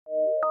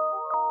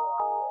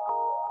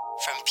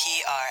from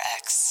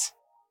PRX.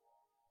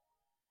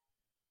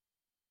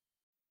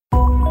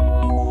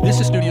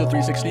 This is Studio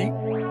 360.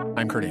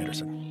 I'm Kurt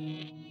Anderson.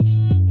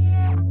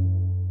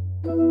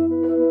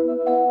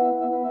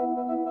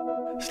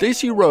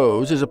 Stacey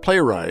Rose is a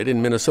playwright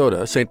in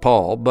Minnesota, St.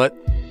 Paul, but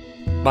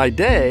by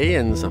day,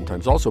 and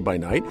sometimes also by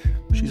night,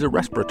 she's a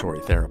respiratory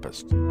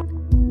therapist.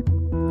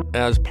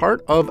 As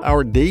part of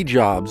our Day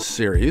Jobs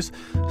series,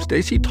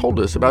 Stacey told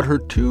us about her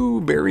two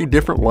very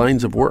different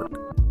lines of work.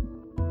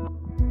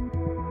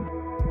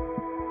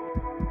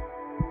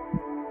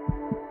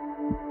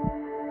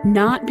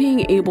 Not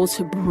being able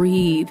to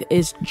breathe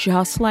is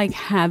just like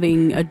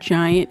having a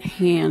giant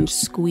hand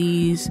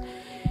squeeze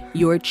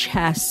your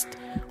chest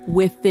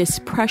with this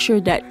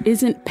pressure that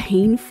isn't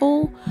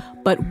painful,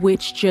 but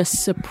which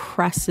just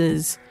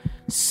suppresses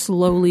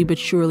slowly but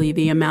surely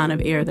the amount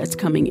of air that's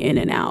coming in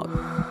and out.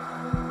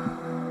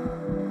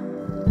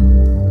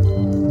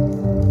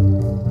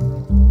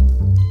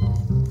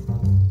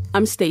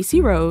 I'm Stacey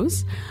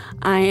Rose.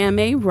 I am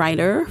a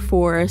writer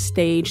for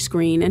stage,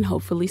 screen, and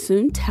hopefully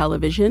soon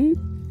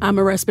television. I'm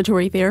a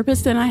respiratory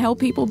therapist and I help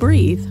people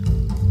breathe.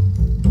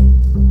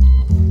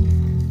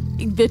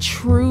 The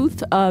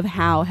truth of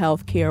how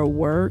healthcare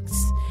works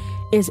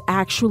is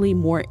actually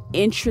more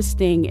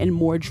interesting and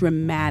more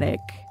dramatic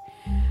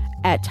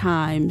at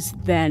times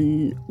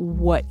than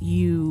what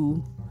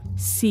you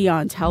see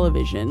on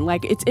television.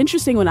 Like, it's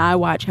interesting when I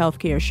watch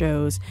healthcare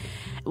shows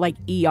like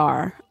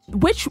ER,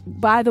 which,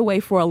 by the way,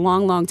 for a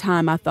long, long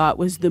time, I thought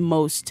was the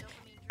most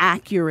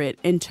accurate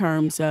in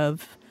terms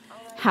of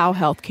how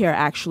healthcare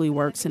actually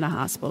works in a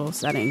hospital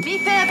setting.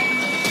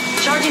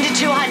 BFib, charging to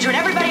 200.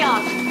 Everybody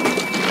off.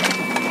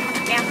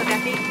 Cancel,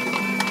 Guppy.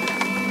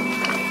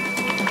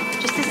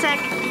 Just a sec.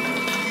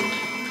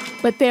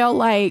 But they'll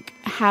like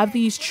have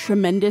these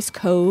tremendous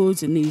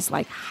codes and these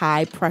like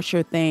high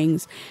pressure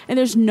things, and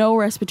there's no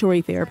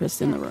respiratory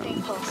therapist in the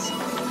room.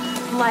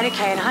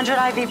 Lidocaine,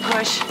 100 IV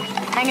push,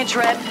 hang a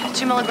drip,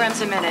 2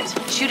 milligrams a minute.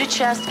 Shoot a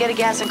chest, get a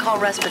gas, and call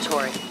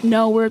respiratory.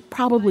 No, we're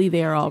probably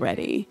there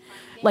already.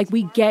 Like,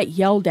 we get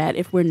yelled at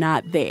if we're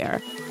not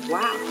there.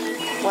 Wow.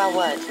 Well,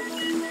 what?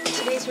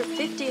 Today's her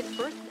 50th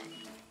birthday.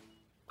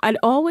 I'd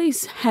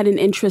always had an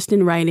interest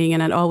in writing,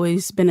 and I'd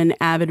always been an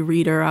avid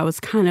reader. I was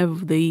kind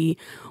of the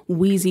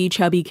wheezy,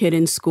 chubby kid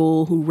in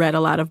school who read a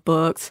lot of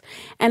books,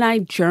 and I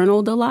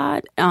journaled a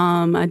lot.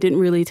 I didn't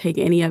really take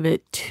any of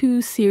it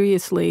too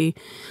seriously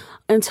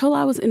until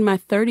I was in my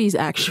 30s,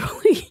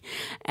 actually.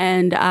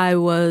 And I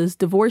was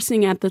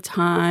divorcing at the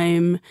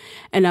time,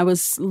 and I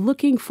was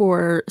looking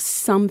for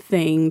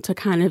something to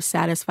kind of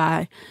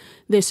satisfy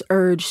this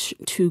urge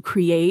to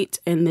create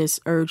and this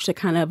urge to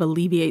kind of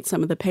alleviate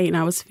some of the pain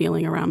I was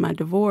feeling around my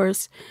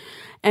divorce.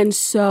 And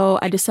so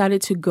I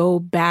decided to go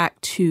back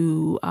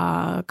to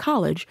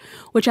college,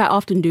 which I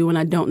often do when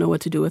I don't know what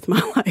to do with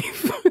my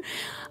life.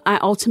 I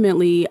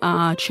ultimately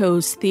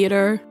chose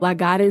theater. I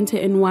got into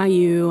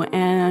NYU,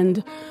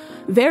 and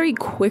very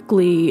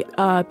quickly,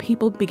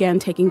 people began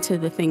taking to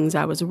the things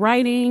I was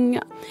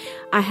writing.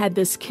 I had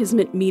this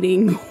kismet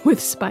meeting with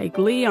Spike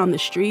Lee on the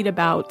street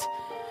about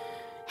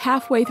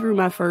halfway through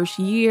my first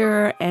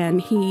year,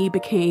 and he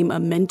became a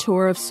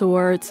mentor of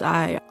sorts.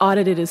 I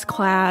audited his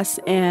class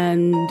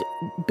and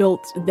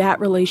built that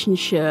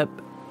relationship.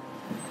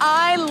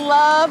 I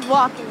love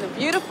walking the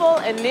beautiful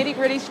and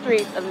nitty-gritty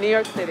streets of New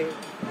York City.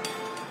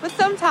 But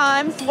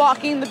sometimes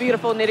walking the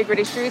beautiful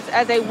nitty-gritty streets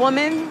as a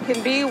woman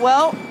can be,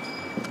 well,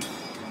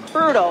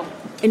 brutal.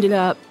 Ended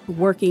up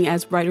working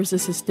as writer's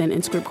assistant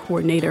and script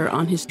coordinator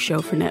on his show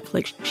for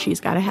Netflix, She's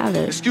Gotta Have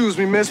It. Excuse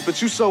me, miss,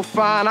 but you so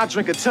fine, I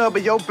drink a tub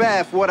of your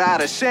bath water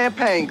out of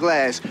champagne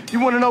glass.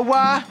 You wanna know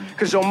why?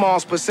 Cause your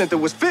mom's placenta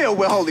was filled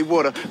with holy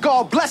water.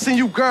 God blessing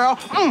you, girl.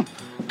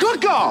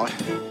 Good God.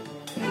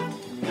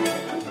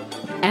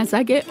 As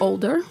I get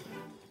older,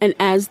 and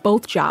as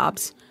both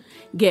jobs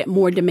get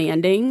more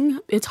demanding,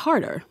 it's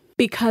harder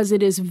because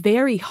it is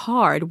very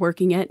hard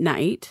working at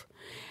night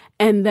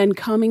and then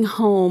coming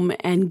home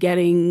and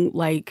getting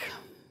like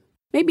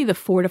maybe the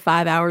 4 to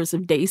 5 hours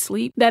of day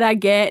sleep that I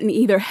get, and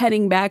either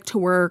heading back to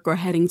work or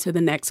heading to the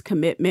next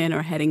commitment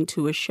or heading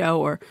to a show.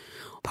 Or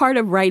part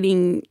of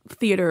writing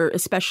theater,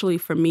 especially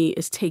for me,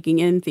 is taking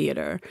in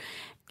theater.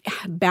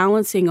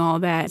 Balancing all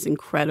that is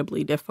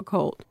incredibly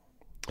difficult.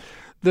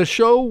 The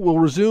show will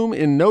resume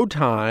in no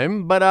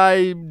time, but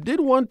I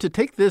did want to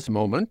take this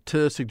moment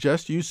to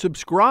suggest you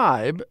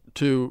subscribe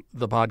to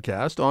the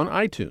podcast on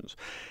iTunes.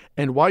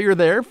 And while you're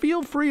there,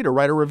 feel free to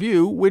write a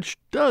review, which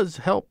does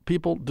help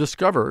people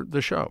discover the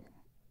show.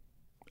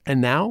 And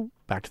now,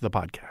 back to the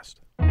podcast.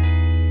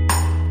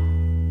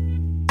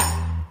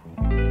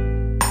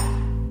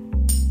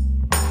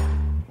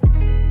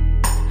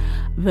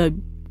 The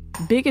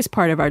biggest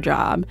part of our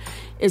job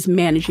is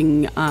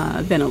managing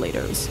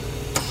ventilators.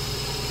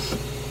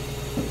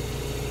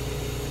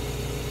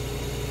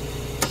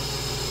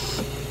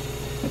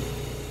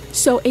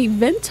 So a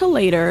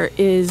ventilator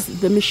is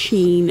the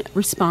machine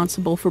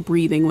responsible for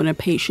breathing when a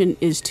patient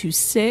is too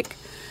sick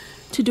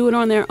to do it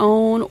on their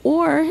own,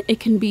 or it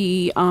can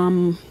be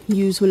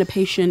used when a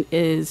patient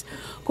is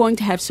going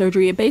to have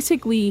surgery. It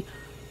basically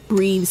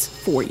breathes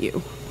for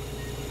you.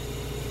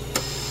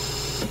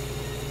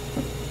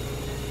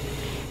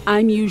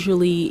 I'm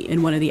usually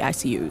in one of the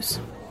ICUs.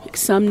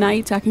 Some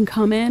nights I can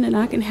come in and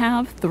I can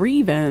have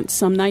 3 vents.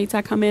 Some nights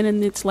I come in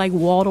and it's like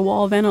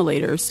wall-to-wall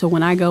ventilators. So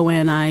when I go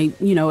in, I,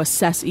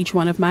 assess each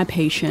one of my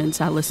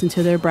patients. I listen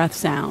to their breath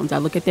sounds. I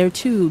look at their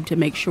tube to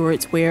make sure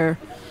it's where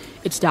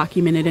it's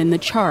documented in the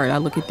chart. I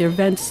look at their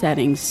vent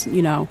settings.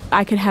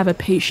 I could have a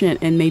patient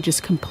and they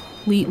just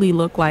completely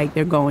look like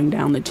they're going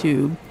down the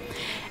tube.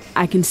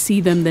 I can see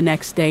them the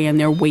next day and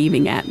they're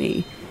waving at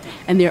me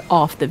and they're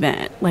off the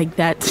vent. Like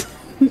that's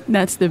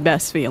the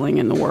best feeling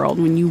in the world,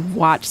 when you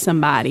watch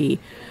somebody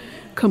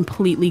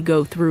completely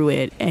go through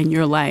it and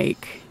you're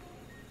like,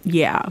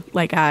 yeah,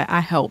 like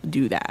I helped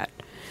do that.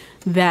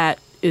 That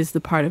is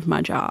the part of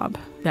my job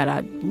that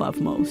I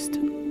love most.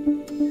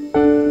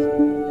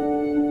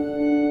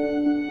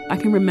 I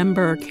can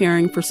remember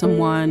caring for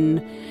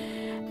someone.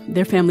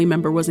 Their family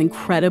member was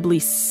incredibly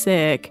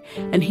sick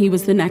and he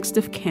was the next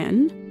of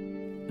kin.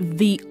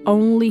 The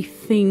only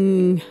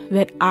thing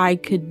that I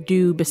could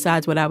do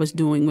besides what I was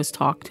doing was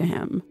talk to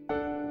him.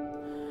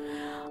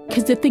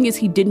 Because the thing is,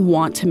 he didn't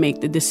want to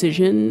make the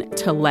decision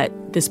to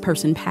let this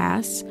person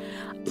pass.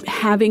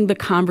 Having the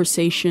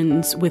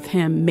conversations with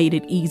him made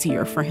it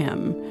easier for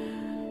him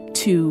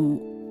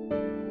to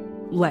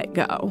let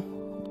go.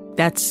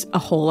 That's a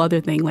whole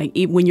other thing. Like,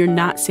 when you're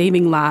not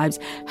saving lives,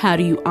 how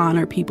do you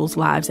honor people's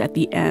lives at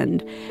the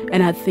end?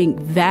 And I think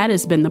that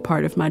has been the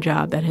part of my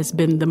job that has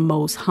been the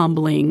most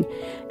humbling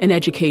and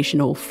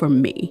educational for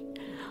me.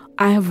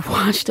 I have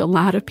watched a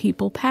lot of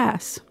people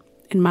pass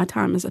in my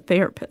time as a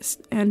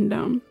therapist,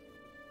 and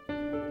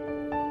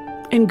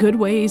in good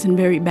ways and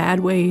very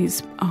bad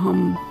ways.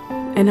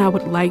 And I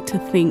would like to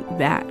think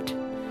that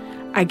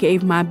I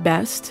gave my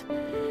best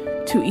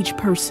to each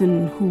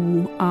person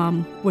who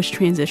was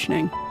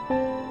transitioning.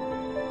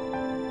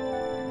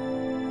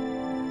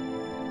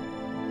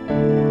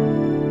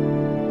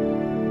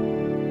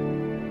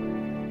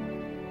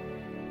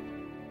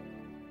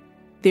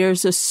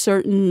 There's a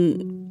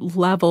certain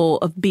level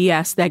of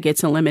BS that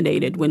gets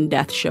eliminated when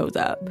death shows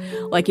up.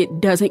 Like, it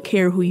doesn't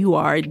care who you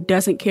are. It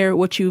doesn't care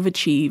what you've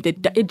achieved.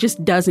 It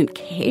just doesn't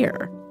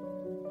care.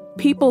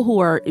 People who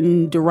are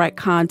in direct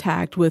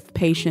contact with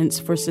patients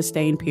for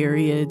sustained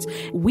periods,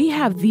 we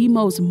have the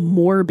most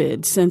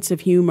morbid sense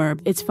of humor.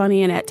 It's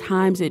funny, and at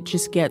times it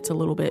just gets a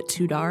little bit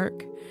too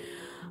dark.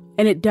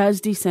 And it does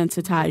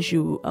desensitize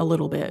you a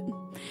little bit.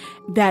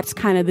 That's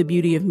kind of the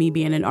beauty of me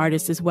being an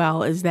artist as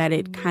well, is that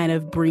it kind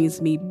of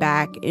brings me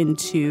back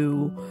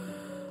into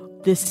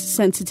this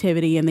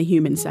sensitivity and the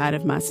human side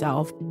of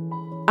myself.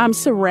 I'm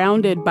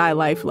surrounded by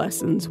life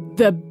lessons.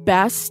 The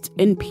best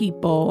in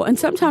people, and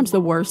sometimes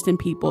the worst in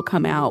people,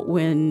 come out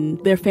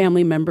when their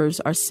family members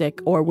are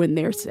sick or when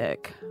they're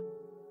sick.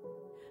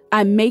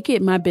 I make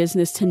it my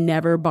business to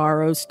never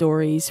borrow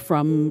stories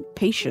from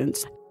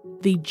patients.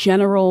 The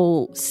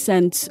general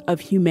sense of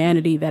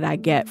humanity that I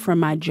get from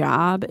my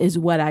job is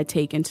what I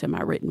take into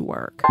my written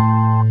work.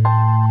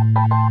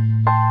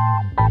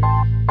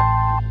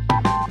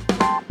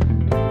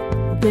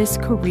 This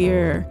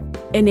career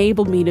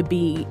enabled me to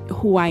be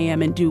who I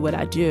am and do what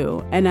I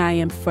do, and I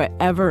am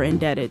forever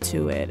indebted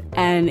to it.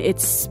 And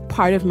it's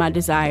part of my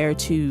desire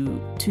to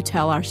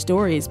tell our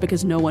stories,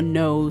 because no one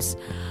knows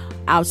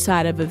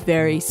outside of a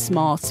very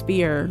small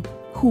sphere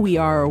who we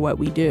are or what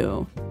we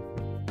do.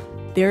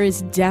 There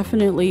is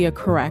definitely a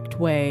correct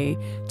way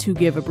to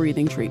give a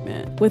breathing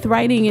treatment. With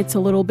writing, it's a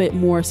little bit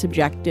more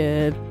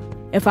subjective.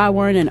 If I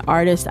weren't an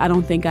artist, I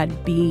don't think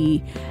I'd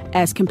be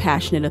as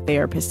compassionate a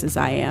therapist as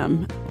I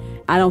am.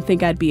 I don't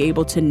think I'd be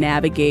able to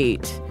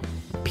navigate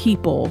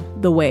people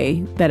the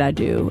way that I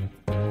do.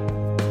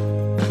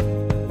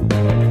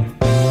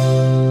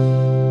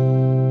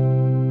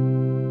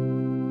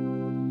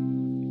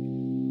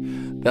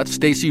 That's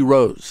Stacey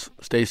Rose.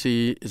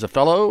 Stacey is a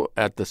fellow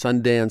at the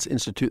Sundance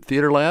Institute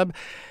Theater Lab,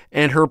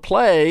 and her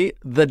play,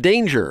 The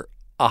Danger,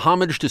 a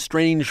homage to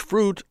strange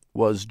fruit,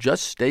 was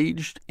just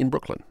staged in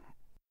Brooklyn.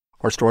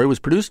 Our story was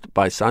produced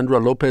by Sandra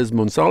Lopez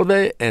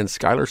Monsalve and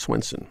Skylar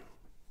Swenson.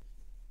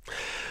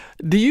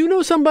 Do you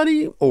know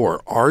somebody,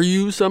 or are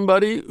you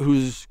somebody,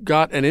 who's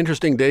got an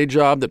interesting day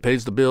job that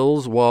pays the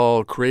bills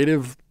while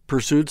creative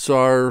pursuits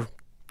are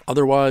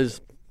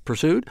otherwise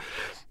pursued?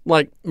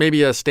 Like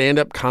maybe a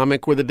stand-up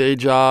comic with a day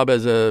job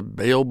as a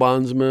bail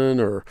bondsman,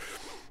 or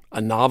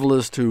a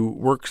novelist who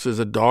works as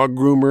a dog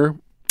groomer?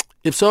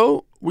 If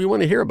so, we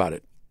want to hear about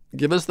it.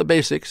 Give us the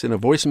basics in a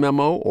voice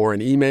memo or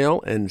an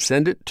email and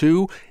send it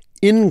to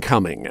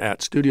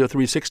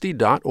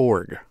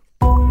incoming@studio360.org.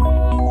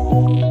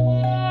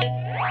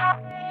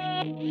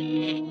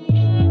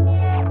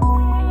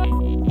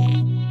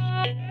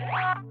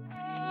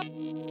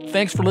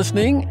 Thanks for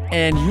listening,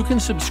 and you can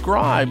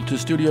subscribe to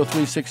Studio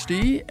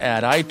 360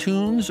 at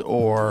iTunes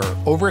or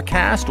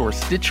Overcast or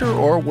Stitcher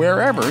or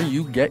wherever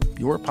you get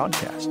your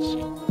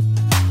podcasts.